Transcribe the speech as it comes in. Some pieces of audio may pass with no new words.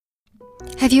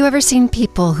Have you ever seen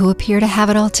people who appear to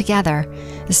have it all together,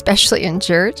 especially in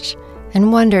church,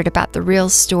 and wondered about the real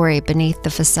story beneath the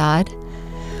facade?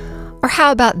 Or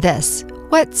how about this?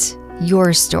 What's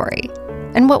your story?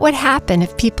 And what would happen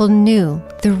if people knew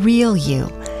the real you?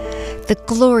 The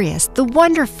glorious, the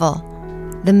wonderful,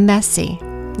 the messy,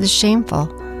 the shameful.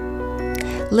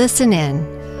 Listen in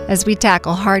as we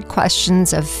tackle hard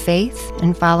questions of faith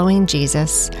and following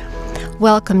Jesus.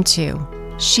 Welcome to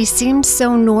She Seems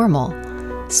So Normal,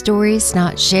 Stories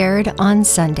Not Shared on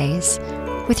Sundays,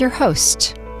 with your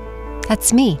host.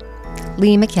 That's me,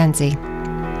 Lee McKenzie.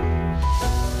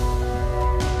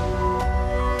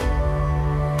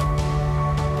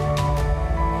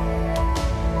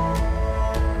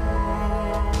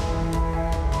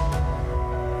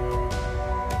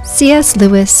 C.S.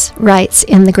 Lewis writes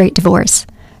in The Great Divorce,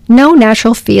 "No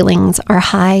natural feelings are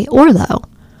high or low,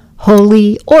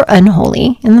 holy or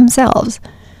unholy in themselves.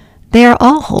 They are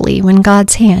all holy when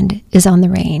God's hand is on the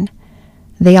rein.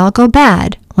 They all go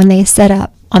bad when they set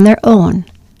up on their own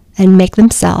and make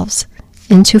themselves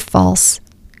into false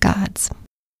gods."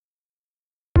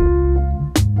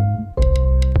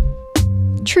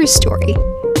 True story.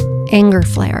 Anger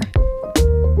flare.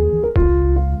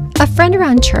 A friend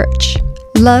around church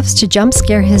loves to jump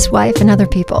scare his wife and other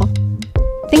people.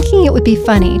 Thinking it would be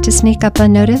funny to sneak up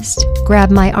unnoticed,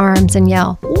 grab my arms and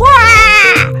yell, "Wah!"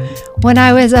 when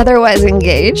I was otherwise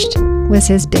engaged was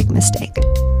his big mistake.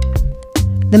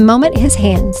 The moment his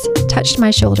hands touched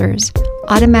my shoulders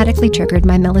automatically triggered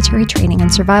my military training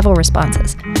and survival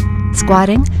responses.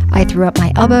 Squatting, I threw up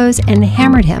my elbows and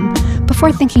hammered him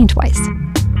before thinking twice.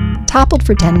 Toppled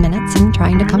for 10 minutes and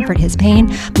trying to comfort his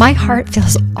pain, my heart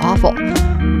feels awful,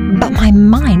 but my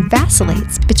mind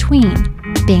vacillates between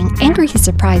being angry he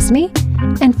surprised me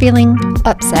and feeling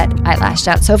upset I lashed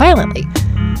out so violently.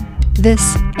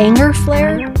 This anger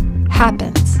flare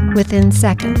happens within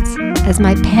seconds as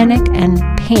my panic and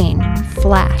pain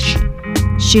flash,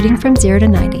 shooting from 0 to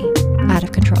 90, out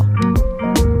of control.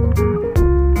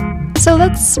 So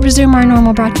let's resume our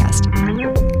normal broadcast.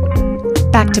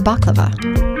 Back to baklava.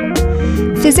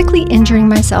 Physically injuring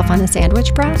myself on the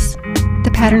sandwich press,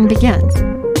 the pattern begins,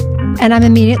 and I'm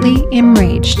immediately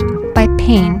enraged by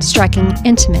pain striking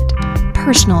intimate,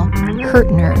 personal, hurt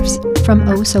nerves from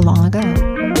oh so long ago.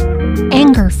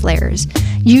 Anger flares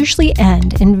usually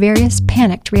end in various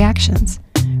panicked reactions,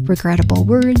 regrettable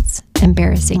words,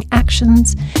 embarrassing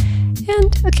actions,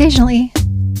 and occasionally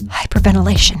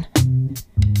hyperventilation.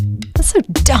 That's so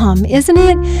dumb, isn't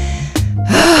it?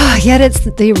 Yet it's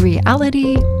the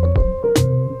reality.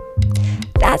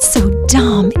 That's so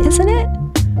dumb, isn't it?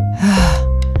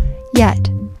 Yet,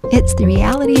 it's the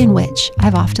reality in which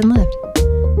I've often lived.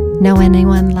 Know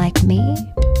anyone like me?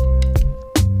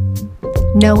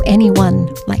 Know anyone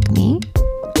like me?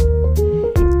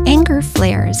 Anger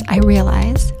flares, I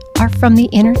realize, are from the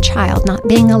inner child not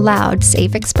being allowed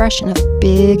safe expression of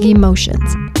big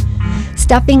emotions.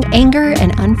 Stuffing anger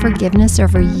and unforgiveness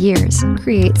over years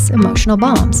creates emotional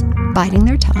bombs, biding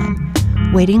their time,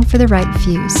 waiting for the right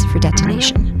fuse for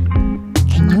detonation.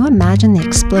 Can you imagine the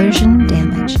explosion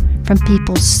damage from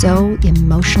people so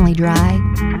emotionally dry,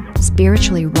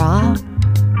 spiritually raw,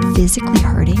 physically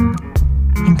hurting,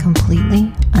 and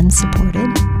completely unsupported?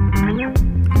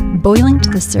 Boiling to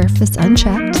the surface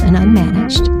unchecked and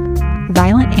unmanaged,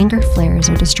 violent anger flares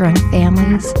are destroying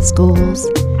families, schools,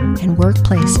 and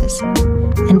workplaces,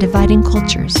 and dividing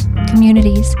cultures,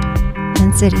 communities,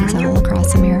 and cities all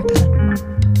across America.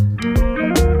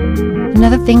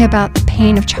 Another thing about the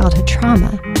pain of childhood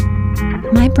trauma,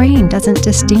 my brain doesn't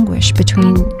distinguish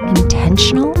between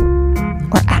intentional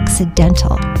or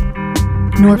accidental,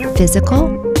 nor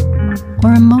physical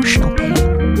or emotional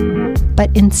pain,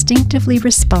 but instinctively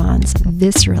responds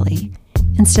viscerally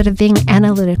instead of being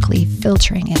analytically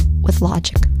filtering it with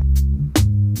logic.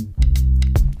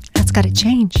 That's got to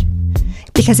change,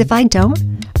 because if I don't,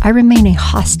 I remain a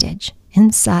hostage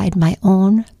inside my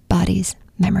own body's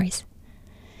memories.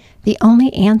 The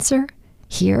only answer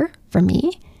here for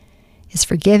me is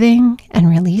forgiving and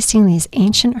releasing these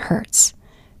ancient hurts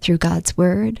through God's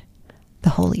Word,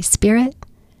 the Holy Spirit,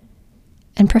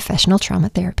 and professional trauma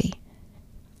therapy.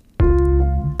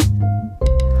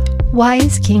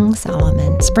 Wise King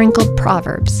Solomon sprinkled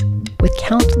Proverbs with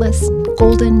countless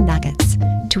golden nuggets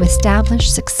to establish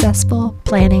successful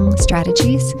planning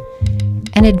strategies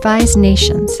and advise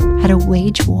nations how to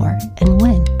wage war and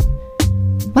win.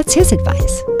 What's his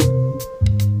advice?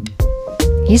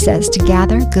 He says to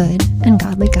gather good and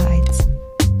godly guides.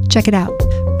 Check it out.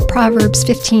 Proverbs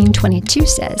 15:22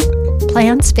 says,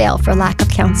 "Plans fail for lack of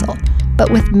counsel,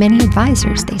 but with many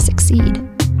advisors they succeed."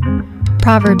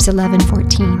 Proverbs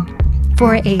 11:14,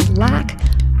 "For a lack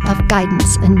of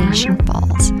guidance, a nation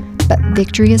falls, but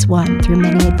victory is won through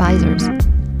many advisors.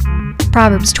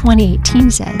 Proverbs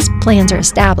 20:18 says, plans are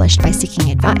established by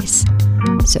seeking advice.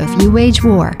 So if you wage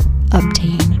war,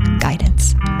 obtain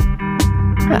guidance.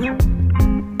 Well,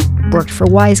 worked for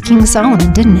wise King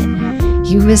Solomon, didn't it?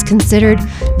 He was considered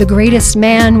the greatest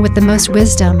man with the most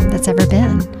wisdom that's ever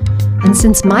been. And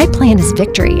since my plan is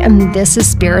victory and this is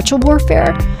spiritual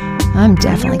warfare, I'm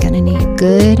definitely going to need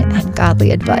good and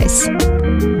godly advice.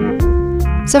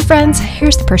 So friends,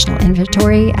 here's the personal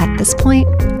inventory at this point.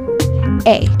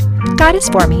 A, God is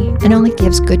for me and only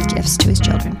gives good gifts to his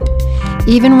children.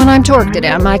 Even when I'm torqued at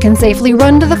him, I can safely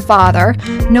run to the Father,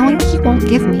 knowing he won't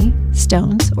give me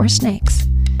stones or snakes.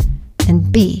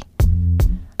 And B,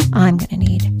 I'm going to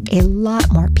need a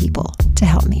lot more people to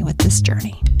help me with this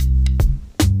journey.